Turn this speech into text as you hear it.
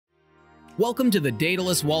Welcome to the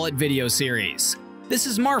Daedalus wallet video series. This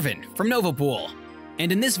is Marvin from Novapool, and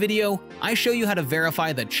in this video, I show you how to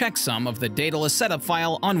verify the checksum of the Daedalus setup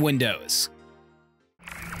file on Windows.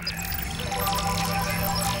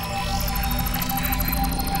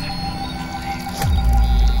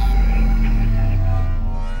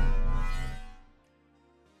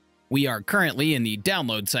 We are currently in the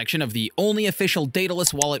download section of the only official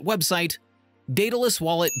Daedalus wallet website,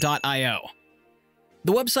 𝗖𝗵𝗶𝗰𝗀.io.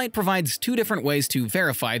 The website provides two different ways to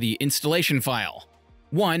verify the installation file.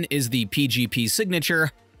 One is the PGP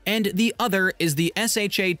signature, and the other is the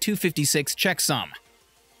SHA256 checksum.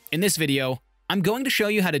 In this video, I'm going to show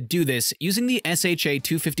you how to do this using the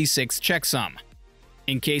SHA256 checksum.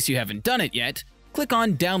 In case you haven't done it yet, click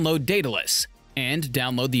on Download Daedalus and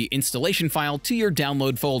download the installation file to your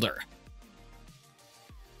download folder.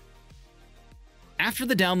 After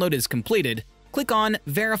the download is completed, click on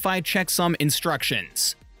Verify Checksum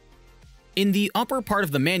Instructions. In the upper part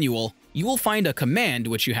of the manual, you will find a command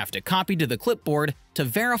which you have to copy to the clipboard to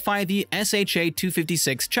verify the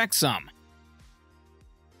SHA256 checksum.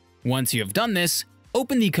 Once you have done this,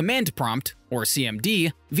 open the command prompt, or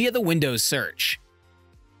CMD, via the Windows search.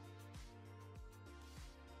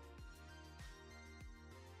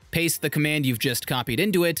 Paste the command you've just copied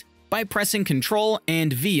into it by pressing Ctrl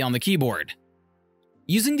and V on the keyboard.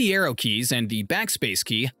 Using the arrow keys and the backspace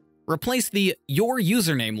key, replace the Your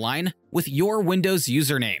Username line with your Windows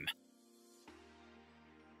username.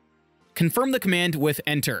 Confirm the command with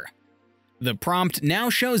Enter. The prompt now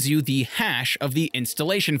shows you the hash of the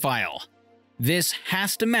installation file. This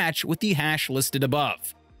has to match with the hash listed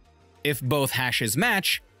above. If both hashes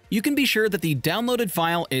match, you can be sure that the downloaded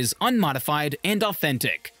file is unmodified and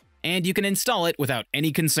authentic, and you can install it without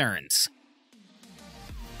any concerns.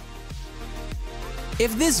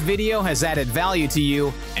 If this video has added value to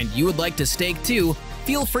you and you would like to stake too,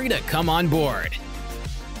 feel free to come on board.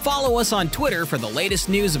 Follow us on Twitter for the latest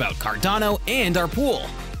news about Cardano and our pool.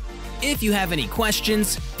 If you have any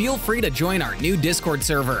questions, feel free to join our new Discord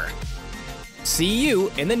server. See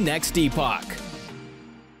you in the next epoch.